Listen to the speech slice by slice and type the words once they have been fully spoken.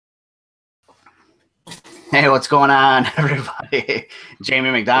Hey, what's going on, everybody? Jamie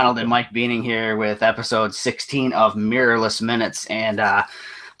McDonald and Mike Beaning here with episode 16 of Mirrorless Minutes. And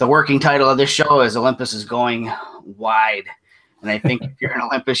the working title of this show is Olympus is Going Wide. And I think if you're an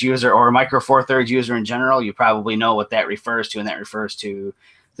Olympus user or a Micro Four Thirds user in general, you probably know what that refers to. And that refers to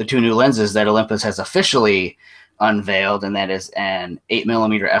the two new lenses that Olympus has officially unveiled. And that is an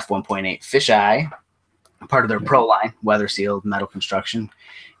 8mm f1.8 fisheye, part of their Pro line, weather sealed metal construction,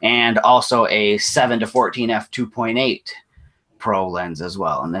 and also a 7-14 f2.8 Pro lens as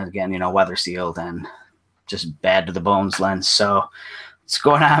well. And then again, weather sealed and just bad to the bones lens. So what's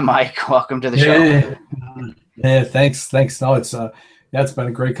going on, Mike? Welcome to the show. Yeah, thanks. No, it's been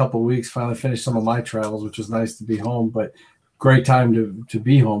a great couple of weeks. Finally finished some of my travels, which was nice to be home, but great time to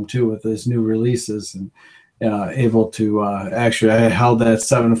be home too with these new releases and able to actually, I held that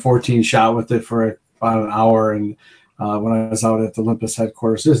 7-14 shot with it for about an hour, and when I was out at the Olympus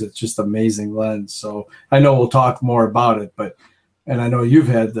headquarters, it's just amazing lens. So I know we'll talk more about it, and I know you've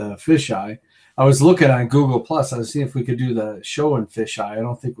had the fisheye. I was looking on Google Plus. I was seeing if we could do the show in fisheye. I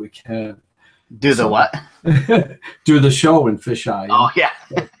don't think we can. Do the what? Do the show in fisheye. Oh yeah,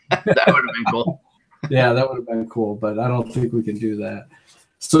 that would have been cool. Yeah, that would have been cool, but I don't think we can do that.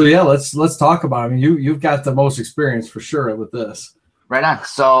 So yeah, let's talk about it. I mean, you've got the most experience for sure with this. Right on.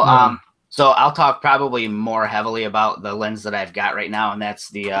 So So I'll talk probably more heavily about the lens that I've got right now, and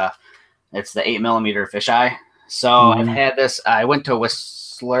that's it's the 8mm fisheye. So I've had this. I went to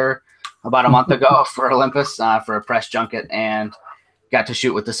Whistler about a month ago for Olympus for a press junket, and got to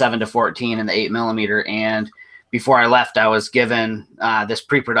shoot with the 7-14 and the 8mm. And before I left, I was given this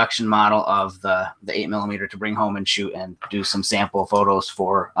pre-production model of the 8mm to bring home and shoot and do some sample photos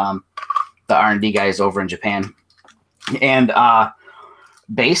for the R&D guys over in Japan. And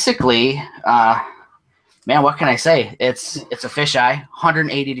basically, man, what can I say? It's a fisheye,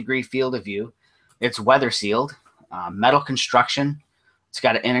 180-degree field of view. It's weather sealed, metal construction. It's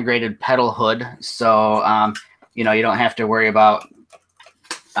got an integrated pedal hood, so you don't have to worry about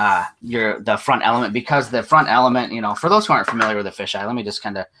the front element, because the front element, for those who aren't familiar with a fisheye, let me just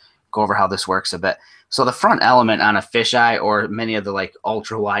kind of go over how this works a bit. So the front element on a fisheye or many of the like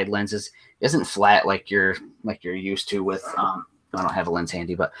ultra wide lenses isn't flat like you're used to with I don't have a lens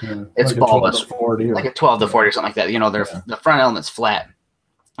handy, but it's like bulbous, like a 12 to 40 or something like that. The front element's flat,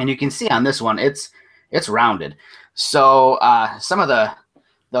 and you can see on this one it's rounded. So some of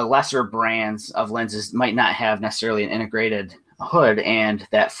the lesser brands of lenses might not have necessarily an integrated hood, and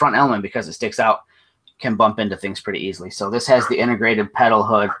that front element, because it sticks out, can bump into things pretty easily. So this has the integrated pedal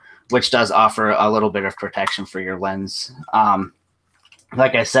hood, which does offer a little bit of protection for your lens.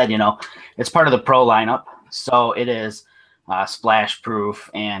 Like I said, it's part of the Pro lineup, so it is splash proof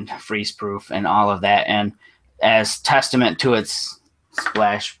and freeze proof and all of that. And as testament to its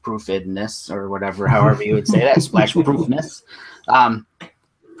splash proofedness, or whatever, however you would say that, splash proofness,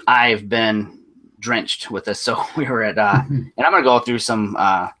 I've been drenched with this. So we were at and I'm gonna go through some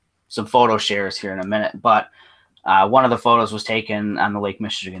photo shares here in a minute, but one of the photos was taken on the Lake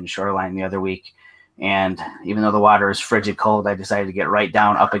Michigan shoreline the other week, and even though the water is frigid cold, I decided to get right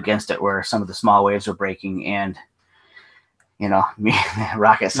down up against it where some of the small waves were breaking. And me,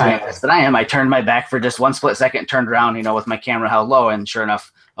 rocket scientist that I am, I turned my back for just one split second, turned around, with my camera held low, and sure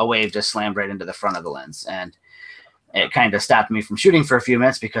enough, a wave just slammed right into the front of the lens. And it kind of stopped me from shooting for a few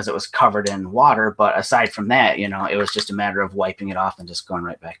minutes because it was covered in water. But aside from that, it was just a matter of wiping it off and just going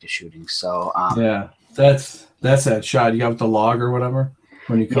right back to shooting. So yeah, that's that shot you got with the log or whatever.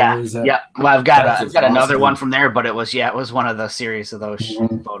 When you cover that. Yeah. Well, I've got another one from there, but it was one of the series of those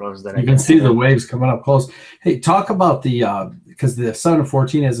photos that you can see the waves coming up close. Hey, talk about the because the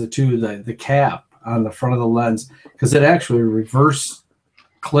 7-14 has the cap on the front of the lens, because it actually reverse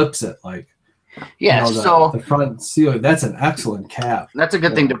clips it, like so the front seal. That's an excellent cap. That's a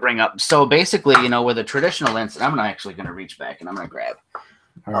good thing to bring up. So basically, with a traditional lens, I'm actually going to reach back and I'm going to grab.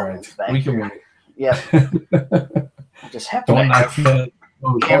 All right, we can wait. Yeah. Just happen.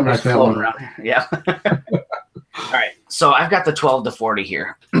 Camera's floating around here. Yeah. All right. So I've got the 12-40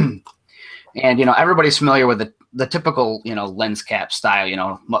 here. And, everybody's familiar with the typical, lens cap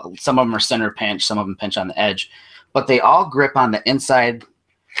style. Some of them are center pinch, some of them pinch on the edge, but they all grip on the inside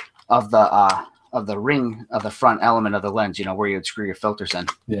of the ring of the front element of the lens, where you would screw your filters in.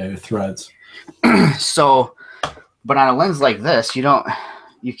 Yeah, your threads. So, but on a lens like this, you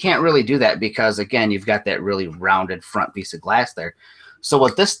can't really do that, because again, you've got that really rounded front piece of glass there. So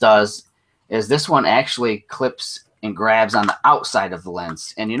what this does is this one actually clips and grabs on the outside of the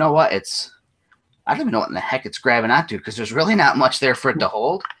lens. And you know what? I don't even know what in the heck it's grabbing onto, because there's really not much there for it to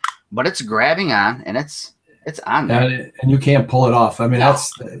hold, but it's grabbing on, and it's It's on there. And you can't pull it off. I mean,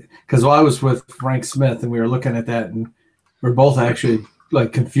 that's because I was with Frank Smith and we were looking at that and we're both actually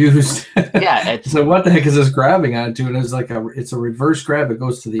like confused. Yeah. So what the heck is this grabbing onto? And it's like it's a reverse grab. It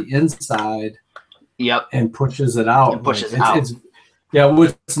goes to the inside. Yep. And pushes it out. It pushes out. Yeah.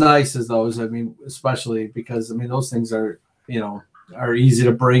 What's nice is those, I mean, especially because, I mean, those things are, are easy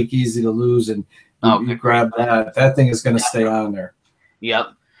to break, easy to lose. And you grab that thing is going to stay on there. Yep.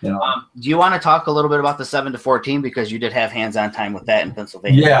 Do you want to talk a little bit about the 7-14 because you did have hands-on time with that in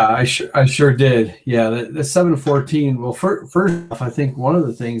Pennsylvania? Yeah, I sure did. Yeah, the 7-14. Well, first off, I think one of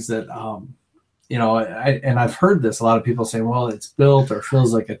the things that I've heard this, a lot of people saying, well, it's built or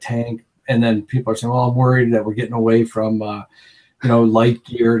feels like a tank, and then people are saying, well, I'm worried that we're getting away from light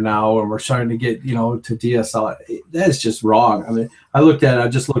gear now, and we're starting to get to DSL. That's just wrong. I mean, I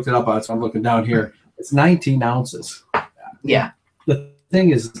just looked it up, so I'm looking down here. It's 19 ounces. Yeah. The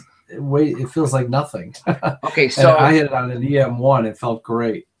thing is, it feels like nothing. Okay, so I had it on an EM1. It felt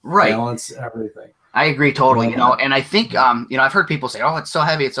great. Right. Balance, everything. I agree totally. And I think I've heard people say, "Oh, it's so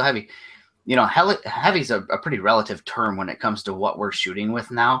heavy, it's so heavy." Heavy is a pretty relative term when it comes to what we're shooting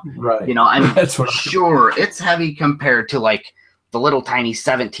with now. Right. I'm sure it's heavy compared to like the little tiny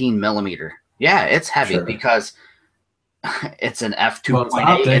 17 millimeter. Yeah, it's heavy because it's an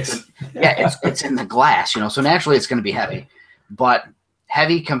f2.8. It's in the glass. So naturally it's going to be heavy, but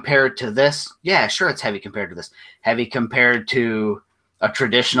heavy compared to this, yeah, sure, it's heavy compared to this. Heavy compared to a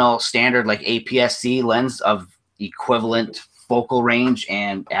traditional standard like APS-C lens of equivalent focal range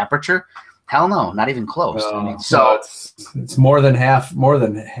and aperture. Hell no, not even close. It's more than half. More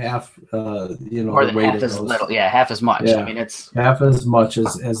than half as little. Yeah, half as much. Yeah, I mean, it's half as much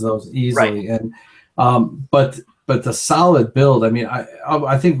as those easily. Right. And but the solid build. I mean,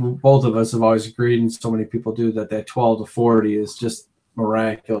 I think both of us have always agreed, and so many people do, that 12-40 is just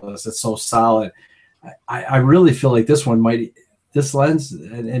miraculous. It's so solid. I really feel like this lens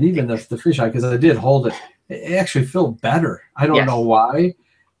and even the fisheye, because I did hold it, it actually feel better. I don't know why.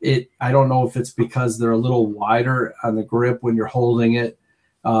 I don't know if it's because they're a little wider on the grip when you're holding it,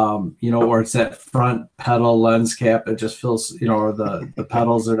 or it's that front pedal lens cap that just feels, or the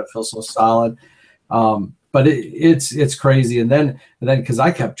pedals that feel so solid. But it's crazy. And then because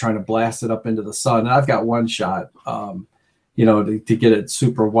I kept trying to blast it up into the sun, and I've got one shot, to get it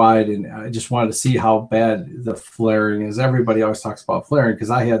super wide, and I just wanted to see how bad the flaring is. Everybody always talks about flaring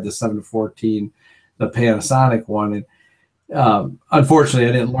because I had the 7-14, the Panasonic one, and unfortunately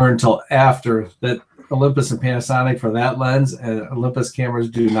I didn't learn until after that Olympus and Panasonic, for that lens, and Olympus cameras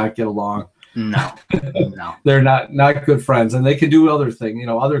do not get along. No. They're not good friends, and they can do other things.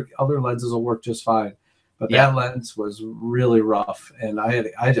 Other lenses will work just fine, but that lens was really rough, and I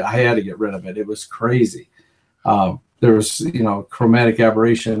had to get rid of it. It was crazy. There was chromatic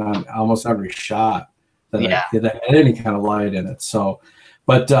aberration on almost every shot that had any kind of light in it. So,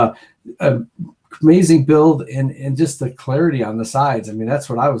 but amazing build and just the clarity on the sides. I mean, that's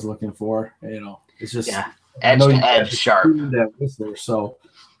what I was looking for. It's just edge to edge sharp. That whistler. So,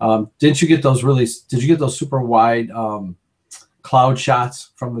 did you get those super wide cloud shots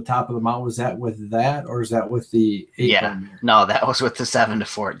from the top of the mountain? Was that with that, or is that with the 8mm? No, that was with the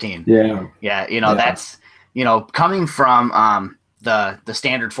 7-14. Yeah. That's coming from the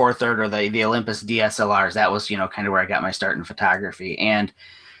standard 4/3 or the Olympus DSLRs. That was kind of where I got my start in photography. And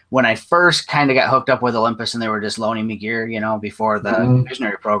when I first kind of got hooked up with Olympus and they were just loaning me gear, before the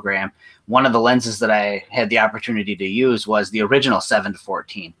visionary program, one of the lenses that I had the opportunity to use was the original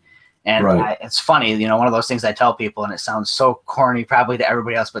 7-14. And it's funny, one of those things I tell people, and it sounds so corny probably to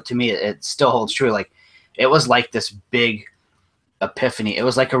everybody else, but to me it still holds true. Like, it was like this big epiphany. It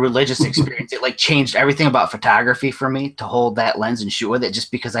was like a religious experience. It like changed everything about photography for me to hold that lens and shoot with it,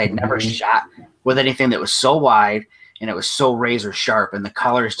 just because I had never shot with anything that was so wide and it was so razor sharp, and the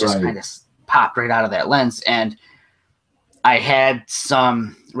colors just kind of popped right out of that lens. And I had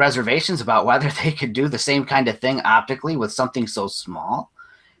some reservations about whether they could do the same kind of thing optically with something so small.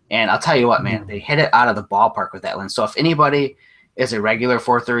 And I'll tell you what, man, they hit it out of the ballpark with that lens. So if anybody is a regular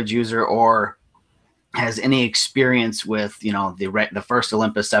 4/3 user or has any experience with, the first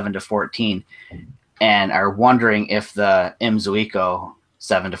Olympus 7-14 and are wondering if the Zuiko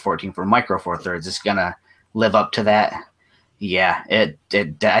 7-14 for micro 4/3 is going to live up to that, I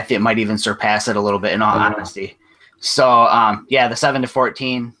think it might even surpass it a little bit, in all honesty. So, the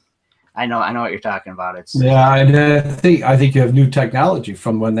 7-14, I know what you're talking about. And I think you have new technology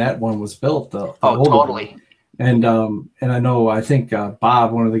from when that one was built. Totally. And I think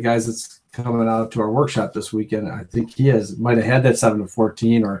Bob, one of the guys that's coming out to our workshop this weekend, I think he might have had that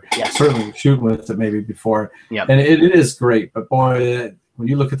 7-14, or certainly shooting with it maybe before. Yep. And it is great, but boy, when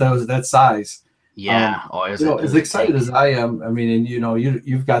you look at that size, Yeah. Oh, it was it As was a excited take. as I am, I mean, and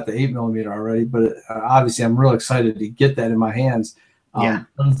you've got the 8 millimeter already, but obviously I'm real excited to get that in my hands. Yeah.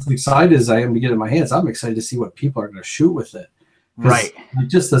 As excited as I am to get it in my hands, I'm excited to see what people are going to shoot with it. Because Right.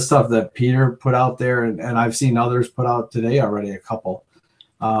 just the stuff that Peter put out there, and I've seen others put out today already, a couple.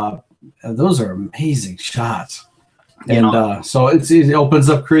 And those are amazing shots. You And know, so it opens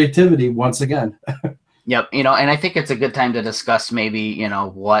up creativity once again. yep. And I think it's a good time to discuss maybe,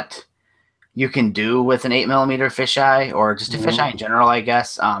 what you can do with an 8 millimeter fisheye, or just a fisheye in general, I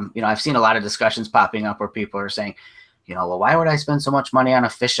guess. I've seen a lot of discussions popping up where people are saying, well, why would I spend so much money on a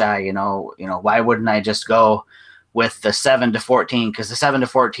fisheye? Why wouldn't I just go with the 7-14? Because the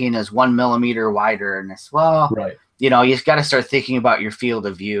 7-14 is 1 millimeter wider, and it's, well, Right. you've got to start thinking about your field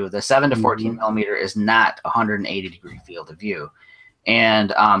of view. The 7-14 Mhm. millimeter is not 180-degree field of view,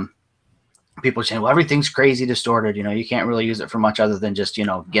 and people saying, well, everything's crazy distorted. You can't really use it for much other than just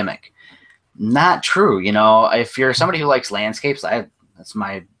gimmick. Not true. If you're somebody who likes landscapes, that's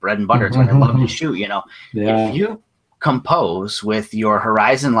my bread and butter. It's what I love to shoot. If Yeah. you compose with your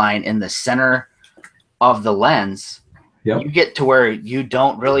horizon line in the center of the lens, Yep. you get to where you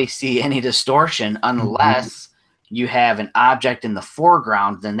don't really see any distortion unless you have an object in the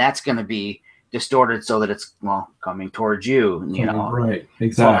foreground. Then that's going to be distorted so that it's coming towards you. Right.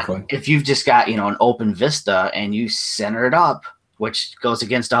 Exactly. But if you've just got an open vista and you center it up, which goes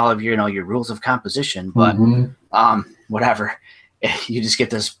against all of your rules of composition, but whatever, you just get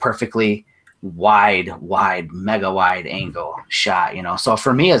this perfectly wide, mega wide angle shot. So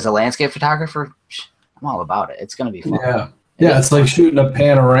for me as a landscape photographer, I'm all about it. It's going to be fun. Yeah. Yeah, it's like shooting a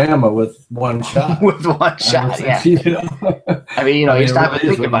panorama with one shot. With one shot, yeah. I mean, you stop and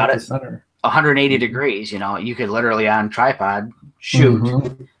think about it. 180 degrees, you could literally on tripod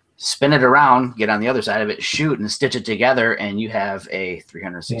shoot, spin it around, get on the other side of it, shoot, and stitch it together, and you have a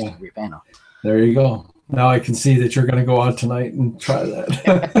 360-degree panel. There you go. Now I can see that you're going to go out tonight and try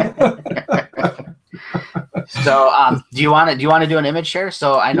that. So, do you want to do an image share?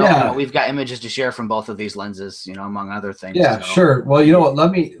 So I know, we've got images to share from both of these lenses, among other things. Yeah, sure. Well, you know what?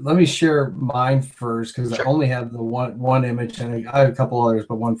 Let me share mine first, because I only have the one image, and I have a couple others,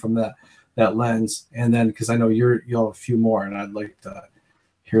 but one from that lens, and then because I know you'll have a few more, and I'd like to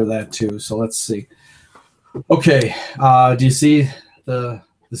hear that too. So let's see. Okay, do you see the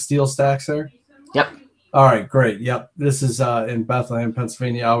steel stacks there? Yep. All right, great. Yep, this is in Bethlehem,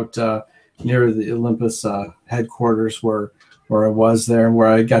 Pennsylvania, out near the Olympus headquarters where I was there, and where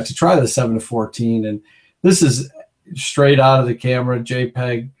I got to try the 7-14. And this is straight out of the camera,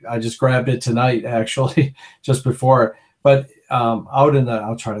 JPEG. I just grabbed it tonight, actually, just before. But out in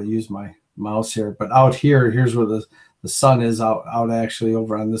I'll try to use my mouse here, but out here's where the sun is out actually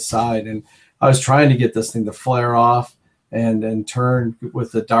over on this side. And I was trying to get this thing to flare off and turn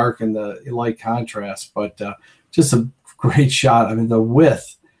with the dark and the light contrast, but just a great shot. I mean, the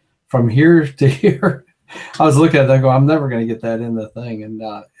width from here to here, I was looking at that, I'm never going to get that in the thing. And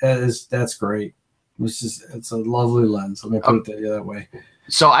that's great. It's a lovely lens. Let me put it that way.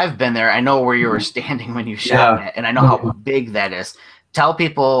 So I've been there. I know where you were standing when you shot it, and I know how big that is. Tell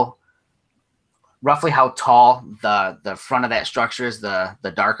people roughly how tall the front of that structure is,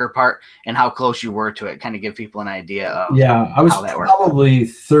 the darker part, and how close you were to it. Kind of give people an idea of I was how that works. Probably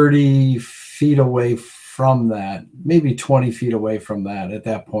 30 feet away from that, maybe 20 feet away from that at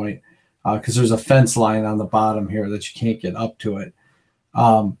that point, because there's a fence line on the bottom here that you can't get up to it.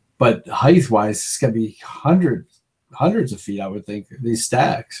 But height-wise, it's going to be hundreds of feet, I would think. These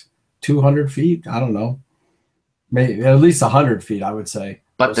stacks, 200 feet, I don't know, maybe at least 100 feet, I would say.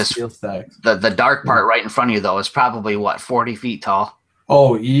 But the dark part right in front of you, though, is probably, 40 feet tall?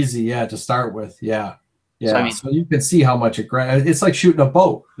 Oh, easy, to start with, yeah. So you can see how much it's like shooting a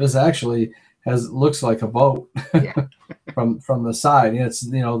boat. This actually looks like a boat from the side. It's,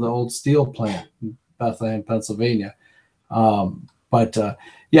 the old steel plant in Bethlehem, Pennsylvania.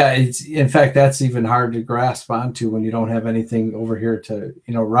 It's, in fact, that's even hard to grasp onto when you don't have anything over here to,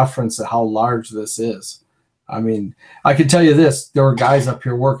 reference how large this is. I mean, I can tell you this, there were guys up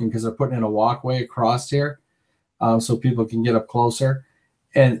here working because they're putting in a walkway across here so people can get up closer.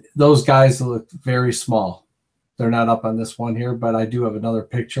 And those guys look very small. They're not up on this one here, but I do have another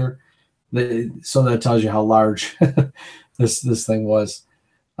picture. So that tells you how large this thing was.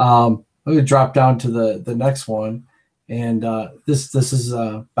 Let me drop down to the next one. And this is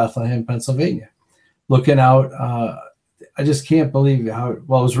Bethlehem, Pennsylvania. Looking out, I just can't believe it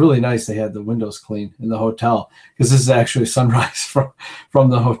was really nice. They had the windows clean in the hotel, because this is actually sunrise from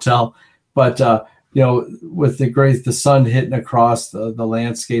the hotel. But with the sun hitting across the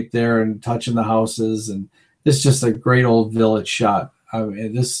landscape there and touching the houses, and it's just a great old village shot.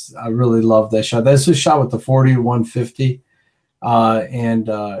 I really love that shot. This was shot with the 40-150, and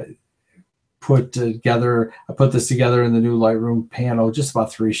I put this together in the new Lightroom panel, just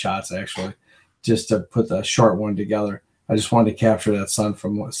about 3 shots actually, just to put the short one together. I just wanted to capture that sun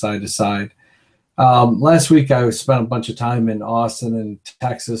from side to side. Last week I spent a bunch of time in Austin and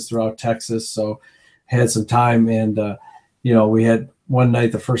Texas, throughout Texas, so had some time, and we had one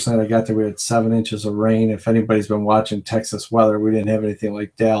night, the first night I got there, we had 7 inches of rain. If anybody's been watching Texas weather, we didn't have anything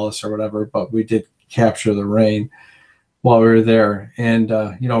like Dallas or whatever, but we did capture the rain while we were there. And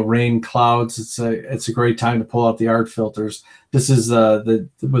rain, clouds, it's a great time to pull out the art filters. This is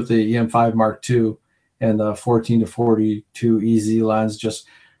with the EM5 Mark II and the 14-42 EZ lens, just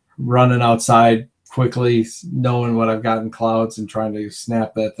running outside quickly, knowing what I've got in clouds and trying to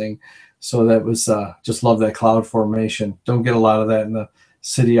snap that thing. So that was just love that cloud formation. Don't get a lot of that in the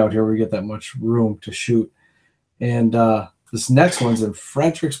city out here. We get that much room to shoot. And this next one's in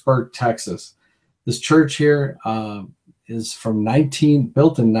Fredericksburg, Texas. This church here is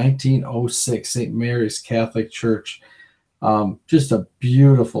built in 1906, St. Mary's Catholic Church. Just a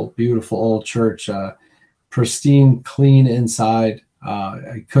beautiful, beautiful old church. Pristine, clean inside.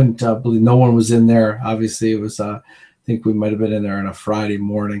 I couldn't believe no one was in there. Obviously, it was, I think we might have been in there on a Friday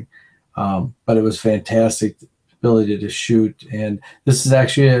morning. But it was fantastic ability to shoot. And this is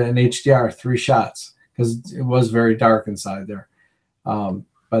actually an HDR, 3 shots, because it was very dark inside there. But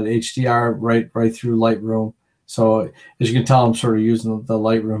HDR right through Lightroom. So as you can tell, I'm sort of using the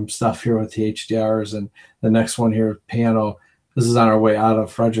Lightroom stuff here with the HDRs. And the next one here, Pano, this is on our way out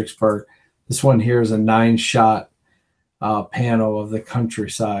of Fredericksburg. This one here is a 9-shot Pano of the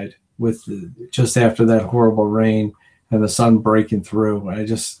countryside with just after that horrible rain and the sun breaking through. I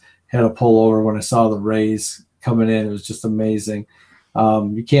just had to pull over when I saw the rays coming in. It was just amazing.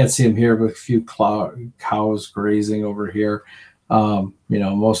 You can't see them here, but a few cows grazing over here.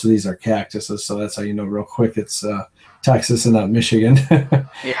 Most of these are cactuses, so that's how you know real quick it's Texas and not Michigan.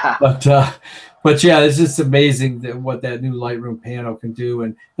 Yeah. But yeah, it's just amazing what that new Lightroom Pano can do.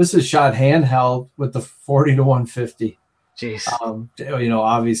 And this is shot handheld with the 40-150. Jeez.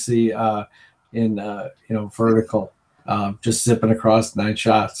 Obviously in vertical, just zipping across 9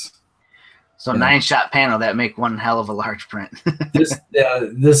 shots. So 9-shot panel, that make one hell of a large print. This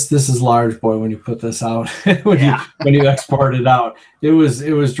is large, boy. When you put this out, when you export it out, it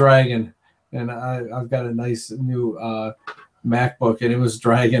was dragging, and I've got a nice new MacBook, and it was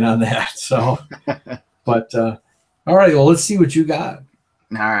dragging on that. So, but all right, well, let's see what you got.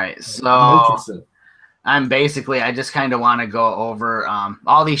 All right, so I just kind of want to go over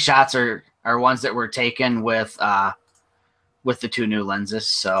all these shots are ones that were taken with the 2 new lenses.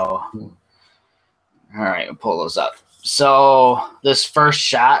 So. All right, we'll pull those up. So this first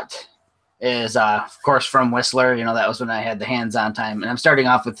shot is, of course, from Whistler. That was when I had the hands-on time. And I'm starting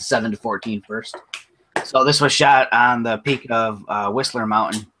off with the 7-14 first. So this was shot on the peak of Whistler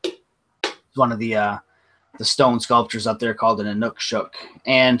Mountain. It's one of the stone sculptures up there called an Inukshuk.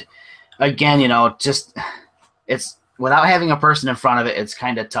 And again, it's without having a person in front of it, it's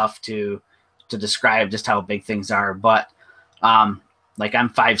kind of tough to describe just how big things are. But like I'm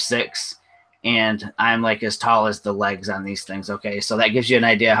 5'6". And I'm like as tall as the legs on these things. Okay, so that gives you an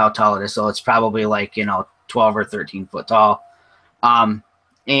idea how tall it is. So it's probably like 12 or 13 foot tall.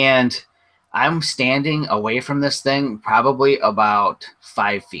 And I'm standing away from this thing probably about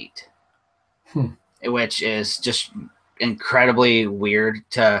 5 feet, which is just incredibly weird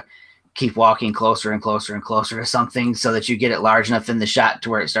to keep walking closer and closer and closer to something so that you get it large enough in the shot to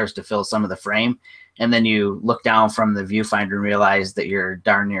where it starts to fill some of the frame. And then you look down from the viewfinder and realize that you're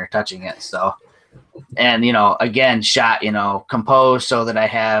darn near touching it. So, and, again, shot, composed so that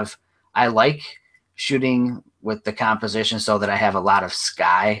I like shooting with the composition so that I have a lot of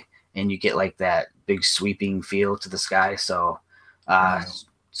sky and you get like that big sweeping feel to the sky. So,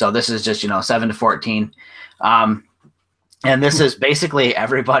 so this is just, 7-14. And this is basically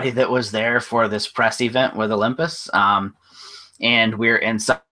everybody that was there for this press event with Olympus. And we're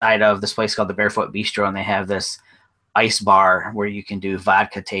inside of this place called the Barefoot Bistro, and they have this ice bar where you can do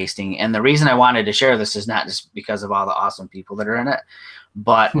vodka tasting. And the reason I wanted to share this is not just because of all the awesome people that are in it,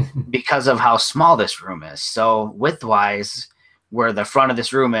 but because of how small this room is. So width-wise, where the front of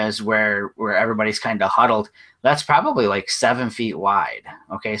this room is, where everybody's kind of huddled, that's probably like 7 feet wide.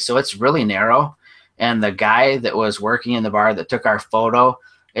 Okay, so it's really narrow. And the guy that was working in the bar that took our photo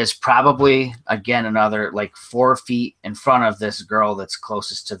is probably, again, another like 4 feet in front of this girl that's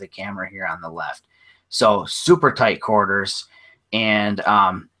closest to the camera here on the left. So super tight quarters. And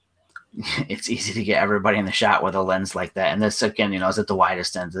it's easy to get everybody in the shot with a lens like that. And this, again, is at the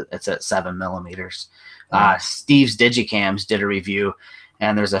widest end. It's at 7mm. Steve's Digicams did a review,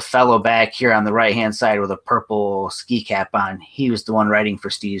 and there's a fellow back here on the right-hand side with a purple ski cap on. He was the one writing for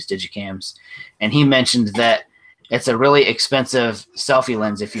Steve's Digicams, and he mentioned that it's a really expensive selfie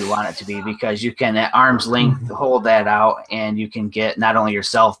lens if you want it to be, because you can at arm's length hold that out, and you can get not only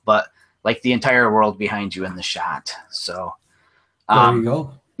yourself but like the entire world behind you in the shot. So there you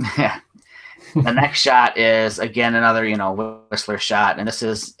go. The next shot is, again, another, Whistler shot, and this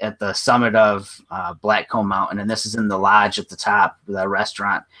is at the summit of Blackcomb Mountain, and this is in the lodge at the top of the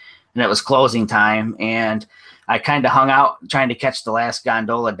restaurant, and it was closing time, and I kind of hung out trying to catch the last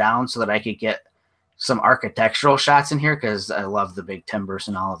gondola down so that I could get some architectural shots in here, because I love the big timbers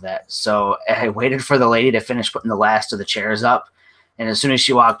and all of that. So I waited for the lady to finish putting the last of the chairs up, and as soon as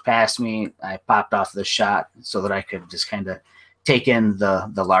she walked past me, I popped off the shot so that I could just kind of take in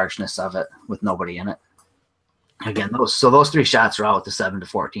the largeness of it with nobody in it. Again, those 3 shots are all at the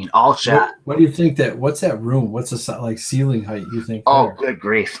 7-14, all shot. What do you think what's that room? What's the like ceiling height you think? Oh, there? good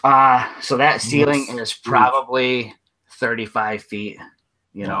grief. So that ceiling is probably 35 feet.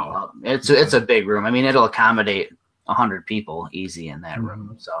 Wow. It's a big room. I mean, it'll accommodate 100 people easy in that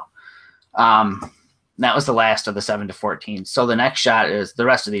room. So that was the last of the 7-14. So the next shot is, the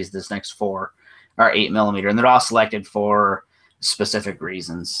rest of this next 4 are 8mm, and they're all selected for specific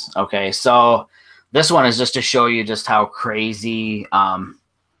reasons. Okay, so this one is just to show you just how crazy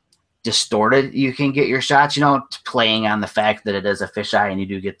distorted you can get your shots, playing on the fact that it is a fisheye, and you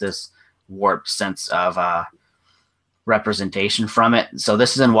do get this warped sense of representation from it. So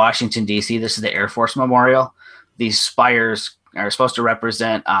this is in Washington, D.C. This is the Air Force Memorial. These spires are supposed to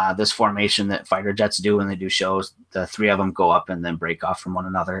represent this formation that fighter jets do when they do shows. The 3 of them go up and then break off from one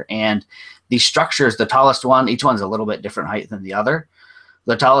another. And these structures, the tallest one, each one's a little bit different height than the other.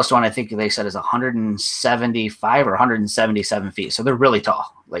 The tallest one, I think they said, is 175 or 177 feet. So they're really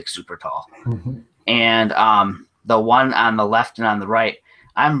tall, like super tall. And the one on the left and on the right,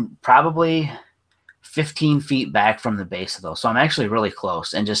 I'm probably 15 feet back from the base of those. So I'm actually really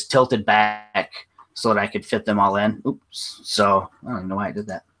close, and just tilted back so that I could fit them all in. Oops. So I don't even know why I did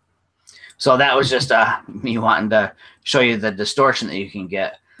that. So that was just me wanting to show you the distortion that you can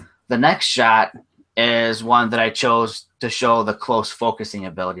get. The next shot is one that I chose to show the close focusing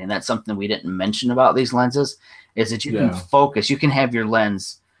ability. And that's something we didn't mention about these lenses, is that you can focus. You can have your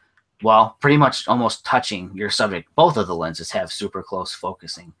lens, well, pretty much almost touching your subject. Both of the lenses have super close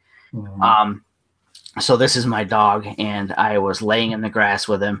focusing. So this is my dog, and I was laying in the grass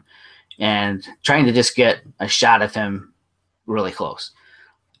with him and trying to just get a shot of him really close.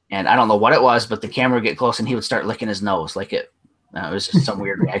 And I don't know what it was, but the camera would get close and he would start licking his nose like it was just some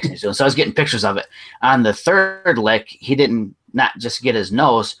weird reaction he was doing. So I was getting pictures of it. On the third lick, he didn't not just get his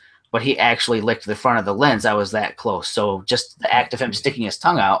nose, but he actually licked the front of the lens. I was that close. So just the act of him sticking his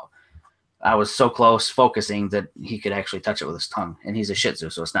tongue out, I was so close focusing that he could actually touch it with his tongue. And he's a Shih Tzu,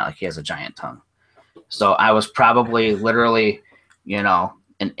 so it's not like he has a giant tongue. So I was probably literally,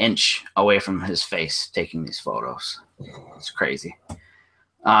 an inch away from his face taking these photos. It's crazy.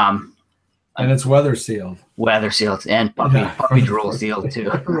 And it's weather sealed. Weather sealed and puppy drool sealed too.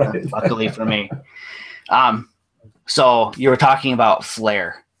 Right. Luckily for me. So you were talking about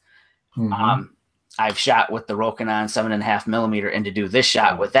flare. I've shot with the Rokinon 7.5mm, and to do this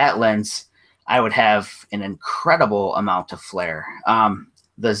shot with that lens, I would have an incredible amount of flare.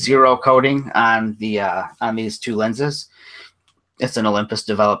 The zero coating on these 2 lenses, it's an Olympus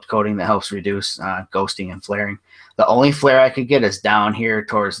developed coating that helps reduce ghosting and flaring. The only flare I could get is down here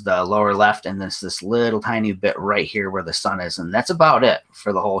towards the lower left, and this little tiny bit right here where the sun is, and that's about it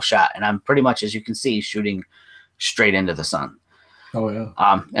for the whole shot. And I'm pretty much, as you can see, shooting straight into the sun. Oh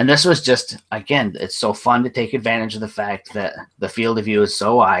yeah. And this was just, again, it's so fun to take advantage of the fact that the field of view is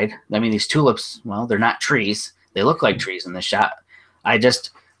so wide. I mean, these tulips, well, they're not trees. They look like trees in this shot. I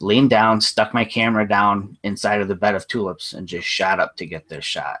just leaned down, stuck my camera down inside of the bed of tulips, and just shot up to get this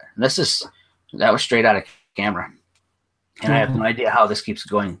shot. And that was straight out of camera. And I have no idea how this keeps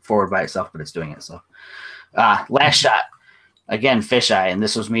going forward by itself, but it's doing it. So last shot, again, fisheye. And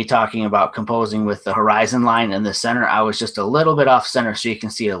this was me talking about composing with the horizon line in the center. I was just a little bit off center, so you can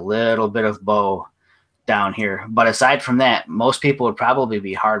see a little bit of bow down here. But aside from that, most people would probably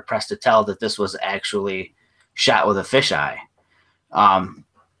be hard pressed to tell that this was actually shot with a fisheye.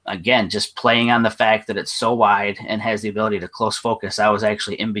 Again, just playing on the fact that it's so wide and has the ability to close focus. I was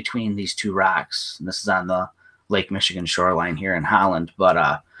actually in between these 2 rocks. And this is on the Lake Michigan shoreline here in Holland.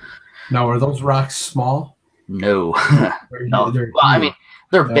 But now, are those rocks small? No. No. Well, I mean,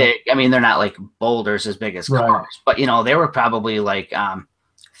 they're big. I mean, they're not like boulders as big as cars, but they were probably like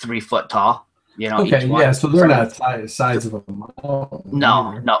 3 foot tall. You know, each Okay, one. yeah, so they're not size of a mountain No,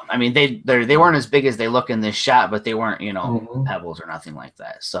 either. no. I mean, they weren't as big as they look in this shot, but they weren't, you know, Mhm. pebbles or nothing like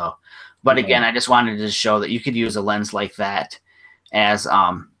that. So, but again, Right. I just wanted to show that you could use a lens like that as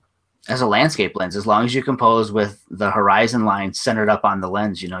a landscape lens, as long as you compose with the horizon line centered up on the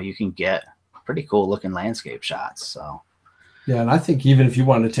lens. You know, you can get pretty cool looking landscape shots. So, Yeah, and I think even if you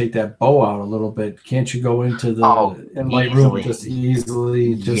want to take that bow out a little bit, can't you go into oh, the in Lightroom and easily, just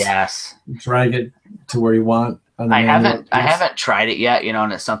easily just yes. drag it to where you want on the I manual haven't I piece? haven't tried it yet, you know,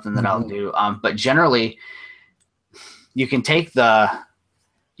 and it's something that I'll Mhm. do. But generally, you can take the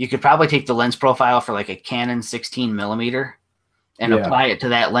you could probably take the lens profile for like a Canon 16 millimeter and Yeah. apply it to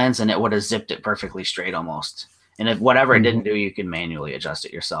that lens, and it would have zipped it perfectly straight almost. And if whatever it didn't Mhm. do, you can manually adjust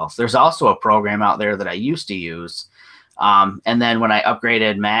it yourself. There's also a program out there that I used to use, and then when I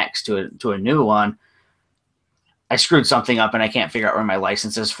upgraded Max to a new one, I screwed something up and I can't figure out where my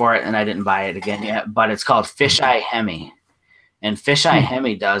license is for it, and I didn't buy it again yet. But it's called Fisheye Hemi, and Fisheye Hmm.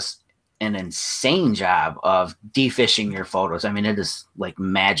 Hemi does an insane job of defishing your photos. I mean, it is like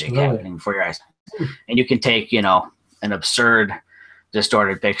magic Really? happening for your eyes. And you can take, you know, an absurd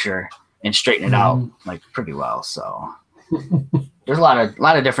distorted picture and straighten it out Mhm. like pretty well. So there's a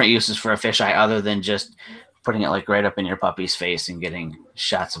lot of different uses for a fisheye other than just putting it like right up in your puppy's face and getting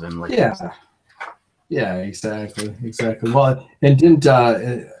shots of him licking Yeah. stuff. Yeah, exactly. Exactly. Well, and didn't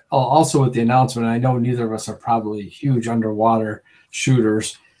also with the announcement, I know neither of us are probably huge underwater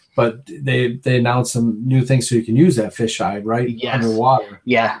shooters, but they announced some new things so you can use that fisheye right Yes. underwater.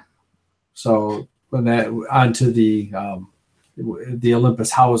 Yeah. So when that onto the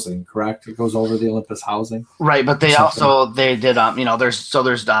Olympus housing, correct? It goes over the Olympus housing Right. But or they something. also they did you know, there's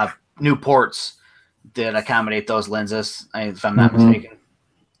new ports that accommodate those lenses, if I'm not Hmm. mistaken.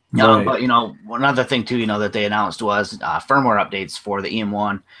 Right. But you know, one other thing too, you know, that they announced was firmware updates for the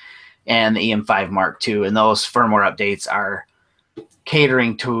EM1 and the EM5 Mark II, and those firmware updates are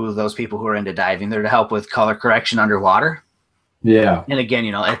catering to those people who are into diving. They're to help with color correction underwater. Yeah. And again,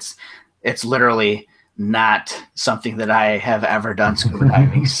 you know, it's literally not something that I have ever done scuba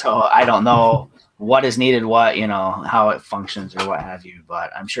diving, so I don't know what is needed, what, you know, how it functions or what have you.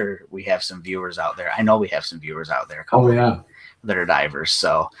 But I'm sure we have some viewers out there. I know we have some viewers out there, a Oh couple yeah. that are divers.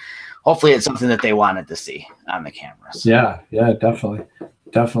 So hopefully it's something that they wanted to see on the cameras. Yeah. Yeah. Definitely.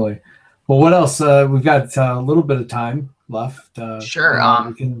 Definitely. Well, what else? We've got a little bit of time left. Sure.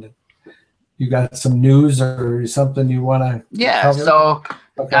 We can. You got some news or something you want to Yeah. cover? So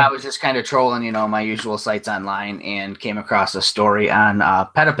Okay. I was just kind of trolling, you know, my usual sites online and came across a story on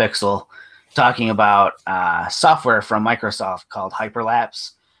Petapixel talking about software from Microsoft called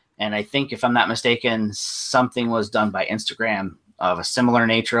Hyperlapse. And I think, if I'm not mistaken, something was done by Instagram of a similar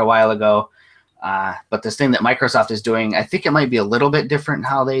nature a while ago. But this thing that Microsoft is doing, I think it might be a little bit different in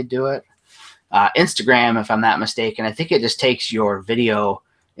how they do it. Instagram, if I'm not mistaken, I think it just takes your video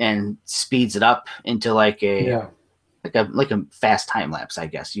and speeds it up into like a Yeah. like a fast time lapse, I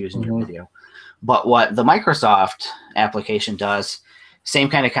guess, using your Hmm. video. But what the Microsoft application does, same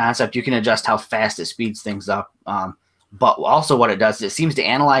kind of concept. You can adjust how fast it speeds things up. But also what it does is it seems to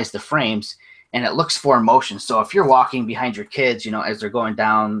analyze the frames and it looks for motion. So if you're walking behind your kids, you know, as they're going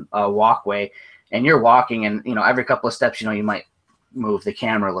down a walkway and you're walking and, you know, every couple of steps, you know, you might move the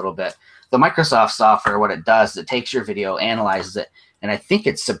camera a little bit. The Microsoft software, what it does, it takes your video, analyzes it, and I think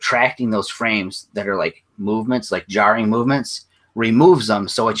it's subtracting those frames that are like movements, like jarring movements, removes them.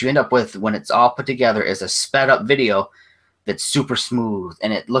 So what you end up with when it's all put together is a sped up video that's super smooth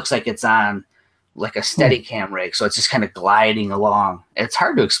and it looks like it's on like a steady Hmm. cam rig. So it's just kind of gliding along. It's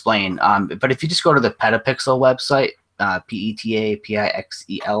hard to explain. But if you just go to the Petapixel website,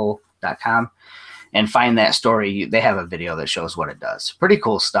 petapixel.com, and find that story, they have a video that shows what it does. Pretty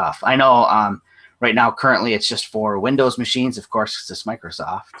cool stuff. I know right now, currently, it's just for Windows machines, of course, because it's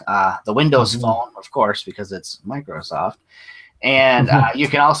Microsoft. The Windows Hmm. Phone, of course, because it's Microsoft. And Hmm. you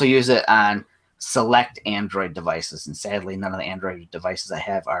can also use it on select Android devices. And sadly, none of the Android devices I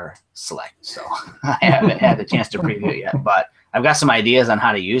have are select. So I haven't had the chance to preview it yet. But I've got some ideas on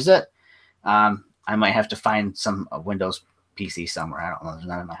how to use it. I might have to find some Windows PC somewhere. I don't know. There's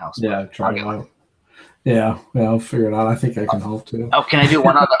none in my house, but Yeah. I'll Try it get one. out. Yeah. Yeah. I'll figure it out. I think I can help too. Oh, can I do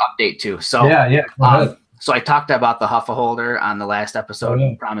one other update too? So, Yeah. Yeah. Go ahead. so I talked about the Huffa holder on the last Oh episode.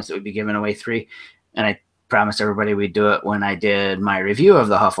 yeah. Promised that we'd be giving away 3, and I promised everybody we'd do it when I did my review of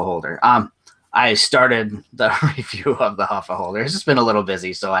the Huffa holder. I started the review of the Huffa holder. It's just been a little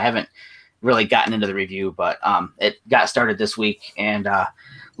busy, so I haven't really gotten into the review, but it got started this week, and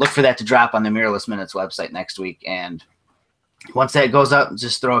look for that to drop on the Mirrorless Minutes website next week. And Once that goes up,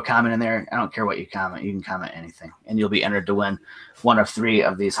 just throw a comment in there. I don't care what you comment. You can comment anything, and you'll be entered to win one of 3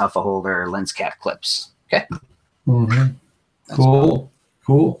 of these Huffa holder lens cap clips. Okay. Mm-hmm. Cool.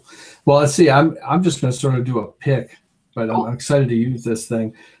 Cool. Well, let's see. I'm just going to sort of do a pick, but I'm excited to use this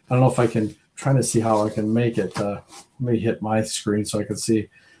thing. I don't know if I can. Trying to see how I can make it. Let me hit my screen so I can see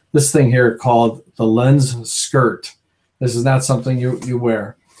this thing here called the lens skirt. This is not something you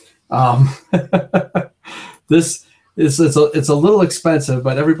wear. This is it's a little expensive,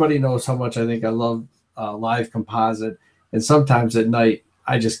 but everybody knows how much I think I love live composite. And sometimes at night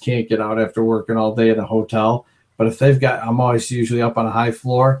I just can't get out after working all day in a hotel. But if they've got, I'm always usually up on a high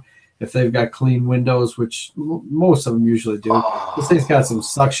floor. If they've got clean windows, which most of them usually do, this thing's got some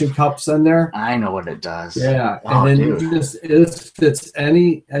suction cups in there. I know what it does. Yeah, and then it fits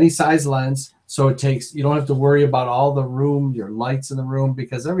any size lens, so it takes, you don't have to worry about all the room, your lights in the room,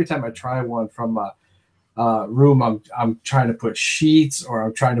 because every time I try one from a room, I'm trying to put sheets, or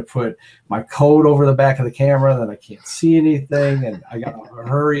I'm trying to put my coat over the back of the camera, that I can't see anything, and I got to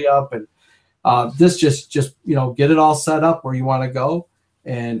hurry up. And this just get it all set up where you want to go.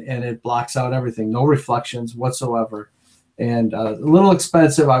 And it blocks out everything, no reflections whatsoever, and a little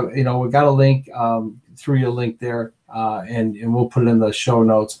expensive. We got a link, through your link there, and we'll put it in the show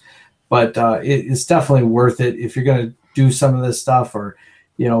notes. But it's definitely worth it if you're going to do some of this stuff. Or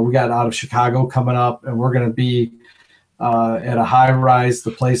we got out of Chicago coming up, and we're going to be at a high rise. The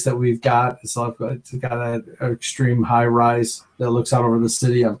place that we've got, it's got an extreme high rise that looks out over the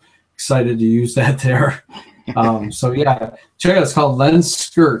city. I'm excited to use that there. So yeah, check it out. It's called Lens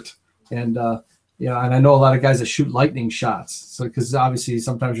Skirt, and and I know a lot of guys that shoot lightning shots. So because obviously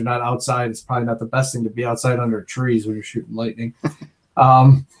sometimes you're not outside, it's probably not the best thing to be outside under trees when you're shooting lightning.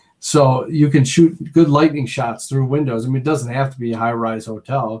 So you can shoot good lightning shots through windows. I mean, it doesn't have to be a high-rise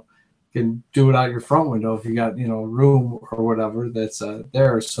hotel. You can do it out your front window if you got room or whatever that's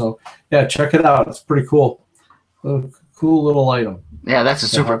there. So yeah, check it out. It's pretty cool. Cool little item. Yeah, that's a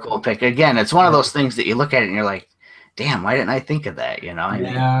super cool pick. Again, it's one of those things that you look at it and you're like, damn, why didn't I think of that? Yeah,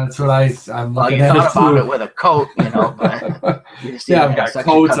 that's what I'm well, looking you at. thought about it with a coat, but yeah, I've got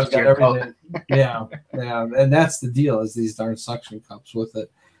coats, I've got everything. Yeah, and that's the deal, is these darn suction cups with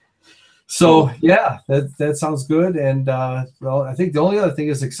it. So yeah, that sounds good. And well, I think the only other thing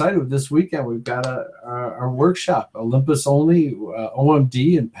is excited with this weekend. We've got our workshop, Olympus only,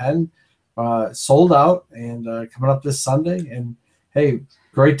 OMD and Penn. Sold out, and coming up this Sunday. And hey,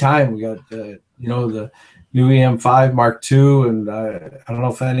 great time. We got the new EM5 Mark II, and I don't know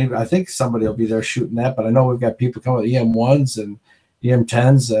if I think somebody will be there shooting that, but I know we've got people coming with EM1s and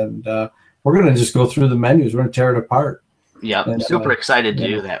EM10s, and we're going to just go through the menus. We're going to tear it apart. Yeah, I'm super excited to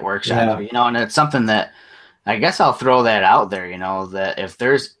do that workshop. And it's something that I guess I'll throw that out there. That if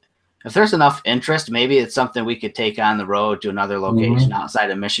there's enough interest, maybe it's something we could take on the road to another location outside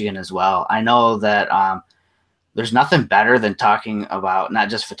of Michigan as well. I know that there's nothing better than talking about not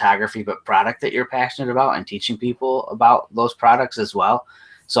just photography, but product that you're passionate about, and teaching people about those products as well.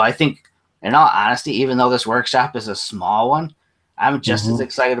 So I think, in all honesty, even though this workshop is a small one, I'm just as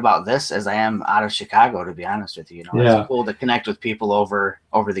excited about this as I am out of Chicago, to be honest with you. It's cool to connect with people over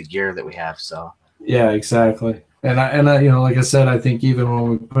the gear that we have. So yeah, exactly. And I like I said, I think even when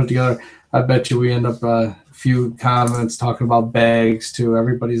we put it together, I bet you we end up a few comments talking about bags too.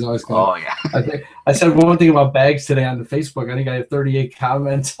 Everybody's always going. Oh yeah. I think I said one thing about bags today on the Facebook. I think I have 38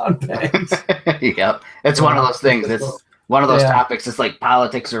 comments on bags. Yep, it's one of those things. It's one of those topics. It's like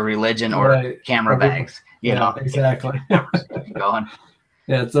politics or religion or camera bags. Exactly. Going.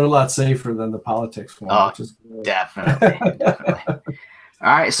 Yeah, they're a lot safer than the politics one. Oh, definitely. All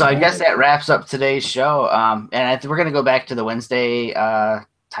right, so I guess that wraps up today's show. And we're going to go back to the Wednesday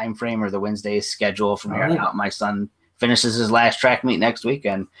time frame, or the Wednesday schedule from here on out. My son finishes his last track meet next week,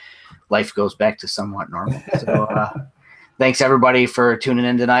 and life goes back to somewhat normal. So thanks, everybody, for tuning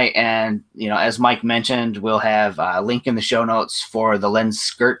in tonight. And, as Mike mentioned, we'll have a link in the show notes for the lens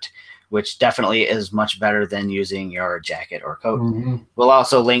skirt, which definitely is much better than using your jacket or coat. We'll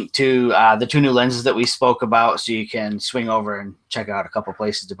also link to the 2 new lenses that we spoke about, so you can swing over and check out a couple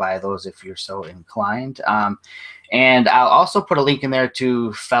places to buy those if you're so inclined. And I'll also put a link in there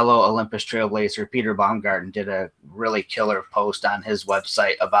to fellow Olympus trailblazer Peter Baumgarten. Did a really killer post on his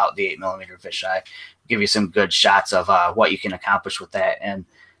website about the 8mm fisheye. Give you some good shots of what you can accomplish with that and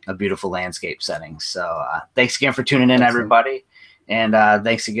a beautiful landscape setting. So thanks again for tuning in, everybody. And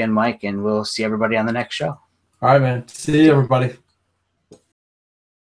thanks again, Mike, and we'll see everybody on the next show. All right, man. See you, everybody.